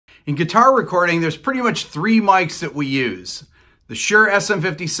In guitar recording, there's pretty much 3 mics that we use. The Shure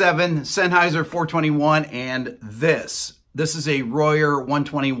SM57, Sennheiser 421, and this. This is a Royer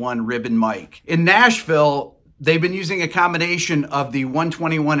 121 ribbon mic. In Nashville, they've been using a combination of the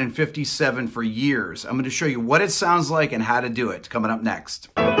 121 and 57 for years. I'm going to show you what it sounds like and how to do it coming up next.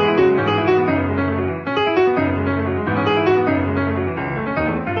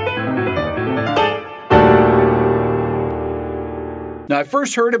 Now, I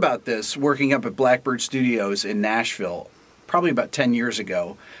first heard about this working up at Blackbird Studios in Nashville, probably about 10 years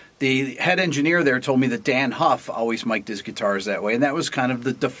ago. The head engineer there told me that Dan Huff always mic'd his guitars that way, and that was kind of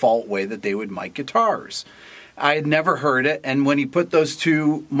the default way that they would mic guitars. I had never heard it, and when he put those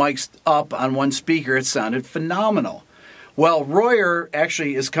 2 mics up on one speaker, it sounded phenomenal. Well, Royer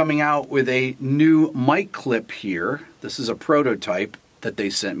actually is coming out with a new mic clip here. This is a prototype that they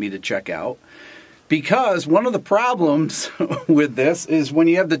sent me to check out. Because one of the problems with this is when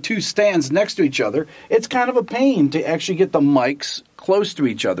you have the 2 stands next to each other, it's kind of a pain to actually get the mics close to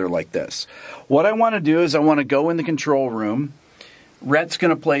each other like this. What I want to do is I want to go in the control room. Rhett's going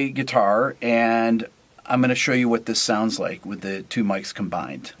to play guitar, and I'm going to show you what this sounds like with the 2 mics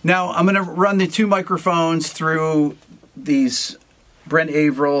combined. Now, I'm going to run the 2 microphones through these Brent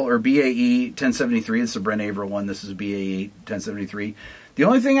Averill or BAE 1073. This is a Brent Averill one. This is a BAE 1073. The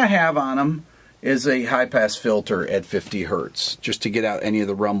only thing I have on them is a high-pass filter at 50 hertz, just to get out any of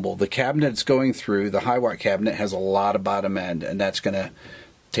the rumble. The cabinet it's going through, the high-watt cabinet, has a lot of bottom end, and that's going to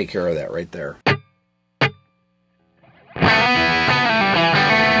take care of that right there.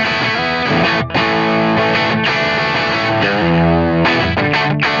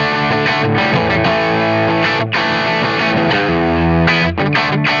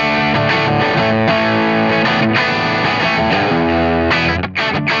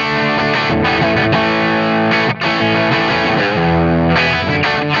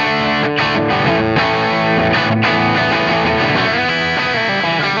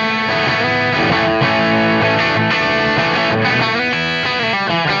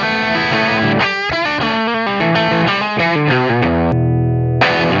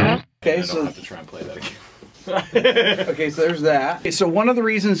 Okay, so I don't have to try and play that again. Okay, so there's that. Okay, so one of the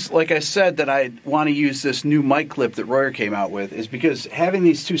reasons, like I said, that I want to use this new mic clip that Royer came out with is because having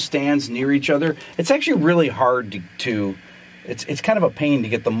these 2 stands near each other, it's actually really hard to it's kind of a pain to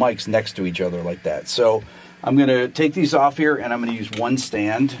get the mics next to each other like that. So I'm going to take these off here, and I'm going to use one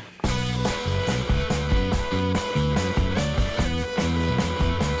stand.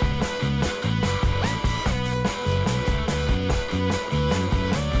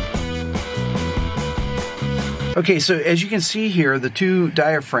 Okay, so as you can see here, the 2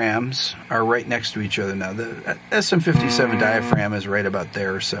 diaphragms are right next to each other now. The SM57 diaphragm is right about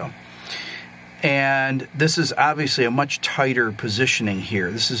there or so. And this is obviously a much tighter positioning here.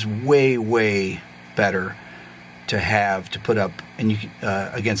 This is way, way better to have to put up and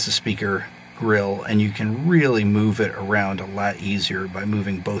against the speaker grill, and you can really move it around a lot easier by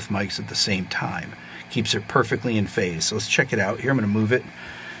moving both mics at the same time. Keeps it perfectly in phase. So let's check it out here. I'm going to move it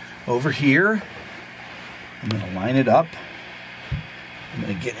over here. I'm going to line it up. I'm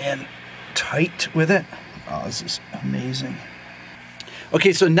going to get in tight with it. Oh, this is amazing.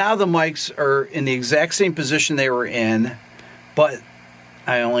 Okay, so now the mics are in the exact same position they were in, but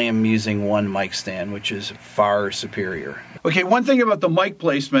I only am using one mic stand, which is far superior. Okay, one thing about the mic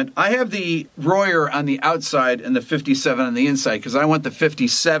placement, I have the Royer on the outside and the 57 on the inside because I want the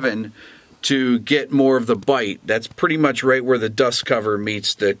 57 to get more of the bite. That's pretty much right where the dust cover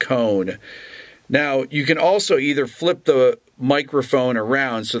meets the cone. Now, you can also either flip the microphone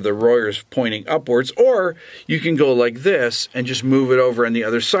around so the Royer's pointing upwards, or you can go like this and just move it over on the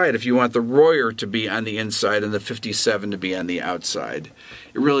other side if you want the Royer to be on the inside and the 57 to be on the outside.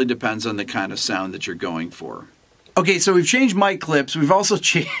 It really depends on the kind of sound that you're going for. Okay, so we've changed mic clips. We've also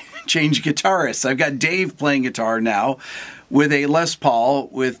changed guitarists. I've got Dave playing guitar now with a Les Paul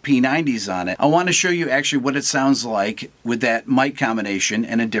with P90s on it. I want to show you actually what it sounds like with that mic combination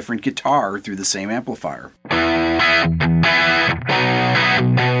and a different guitar through the same amplifier.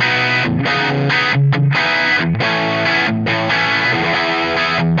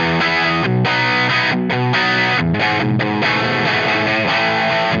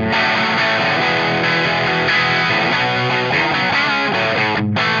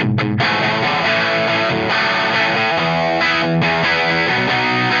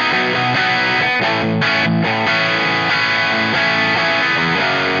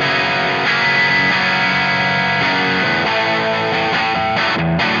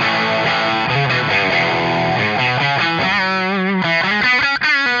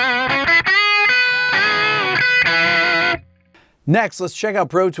 Next, let's check out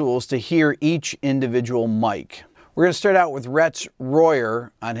Pro Tools to hear each individual mic. We're going to start out with Rhett's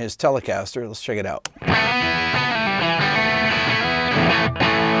Royer on his Telecaster. Let's check it out.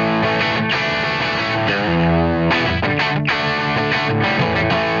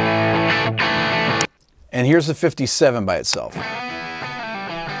 And here's the 57 by itself.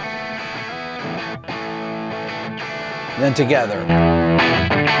 Then together.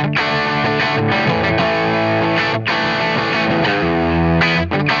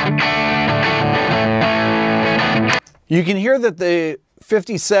 You can hear that the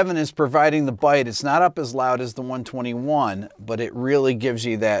 57 is providing the bite. It's not up as loud as the 121, but it really gives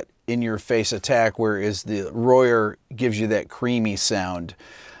you that in-your-face attack, whereas the Royer gives you that creamy sound.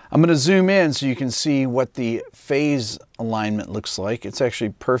 I'm going to zoom in so you can see what the phase alignment looks like. It's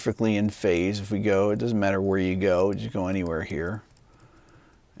actually perfectly in phase. If we go, it doesn't matter where you go, just go anywhere here.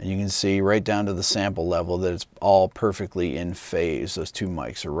 And you can see right down to the sample level that it's all perfectly in phase. Those two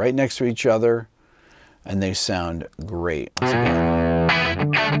mics are right next to each other, and they sound great. Once again.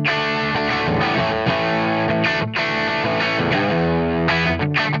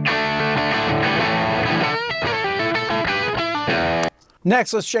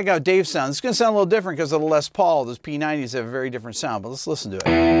 Next, let's check out Dave's sound. It's going to sound a little different because of the Les Paul. Those P90s have a very different sound, but let's listen to it.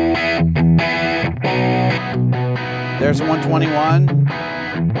 There's a 121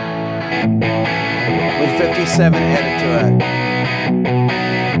 with 57 added to it.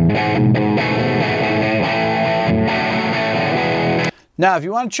 Now, if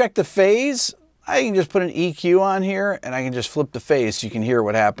you want to check the phase, I can just put an EQ on here and I can just flip the phase so you can hear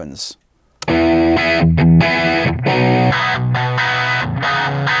what happens.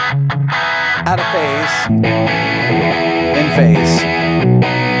 Out of phase, in phase.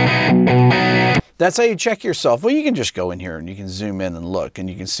 That's how you check yourself. Well, you can just go in here and you can zoom in and look, and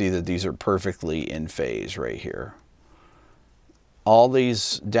you can see that these are perfectly in phase right here. All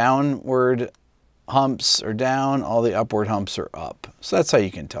these downward humps are down, all the upward humps are up. So that's how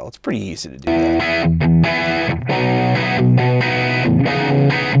you can tell. It's pretty easy to do that.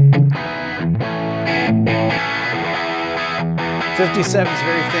 57 is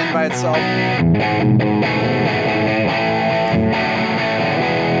very thin by itself.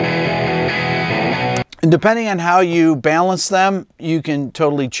 And depending on how you balance them, you can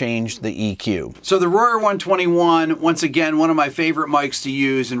totally change the EQ. So the Royer 121, once again, one of my favorite mics to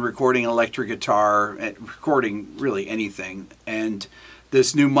use in recording electric guitar, recording really anything. And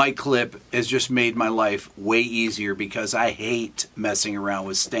this new mic clip has just made my life way easier because I hate messing around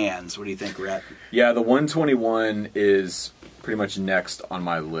with stands. What do you think, Rhett? Yeah, the 121 is pretty much next on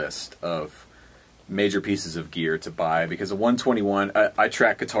my list of major pieces of gear to buy because the 121, I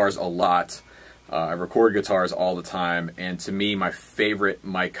track guitars a lot. I record guitars all the time, and to me, my favorite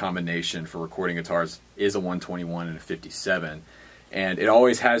mic combination for recording guitars is a 121 and a 57. And it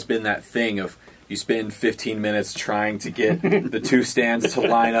always has been that thing of you spend 15 minutes trying to get the two stands to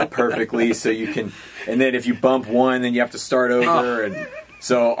line up perfectly so you can, and then if you bump one, then you have to start over. And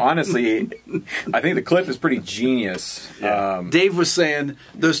so honestly, I think the clip is pretty genius. Yeah. Dave was saying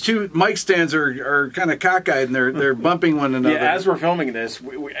those two mic stands are kind of cockeyed and they're bumping one another. Yeah, as we're filming this,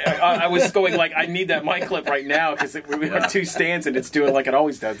 I was going like, I need that mic clip right now because we have two stands and it's doing like it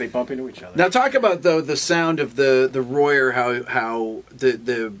always does. They bump into each other. Now talk about though the sound of the Royer, how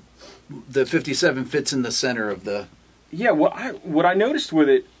the 57 fits in the center of the. Yeah, what I noticed with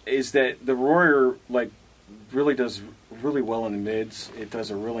it is that the Royer like really does really well in the mids. It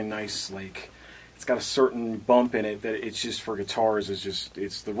does a really nice, like, it's got a certain bump in it that it's just for guitars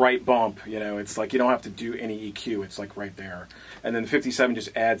it's the right bump, you know. It's like you don't have to do any EQ. It's like right there. And then the 57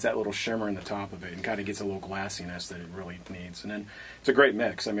 just adds that little shimmer in the top of it and kind of gets a little glassiness that it really needs. And then it's a great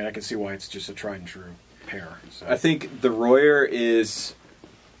mix. I mean, I can see why it's just a tried and true pair. So. I think the Royer is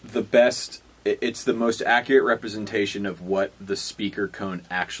the best. It's the most accurate representation of what the speaker cone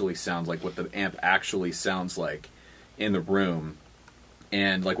actually sounds like, what the amp actually sounds like in the room.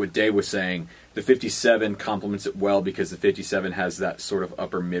 And like what Dave was saying, the 57 complements it well because the 57 has that sort of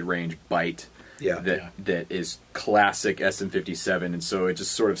upper mid-range bite that is classic SM57, and so it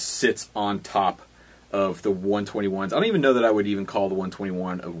just sort of sits on top of the 121s. I don't even know that I would even call the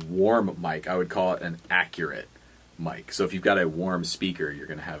 121 a warm mic. I would call it an accurate mic. So if you've got a warm speaker, you're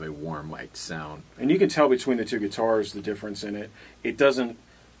going to have a warm mic sound. And you can tell between the two guitars the difference in it. It doesn't,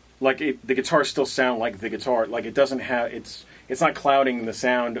 like, the guitars still sound like the guitar. Like, it doesn't have, it's not clouding the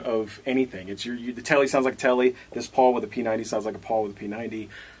sound of anything. It's the Telly sounds like a Telly. This Paul with a P90 sounds like a Paul with a P90,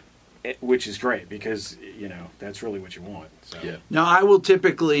 which is great because, you know, that's really what you want. So. Yeah. Now, I will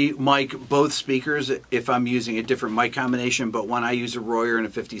typically mic both speakers if I'm using a different mic combination, but when I use a Royer and a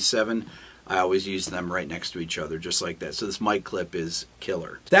 57, I always use them right next to each other, just like that. So this mic clip is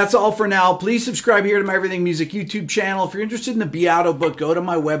killer. That's all for now. Please subscribe here to my Everything Music YouTube channel. If you're interested in the Beato book, go to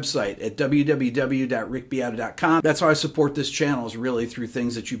my website at www.rickbeato.com. That's how I support this channel, is really through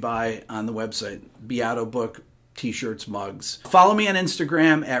things that you buy on the website. Beato book, t-shirts, mugs. Follow me on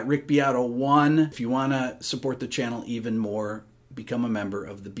Instagram at rickbeato1. If you want to support the channel even more, become a member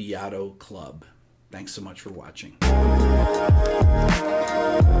of the Beato Club. Thanks so much for watching.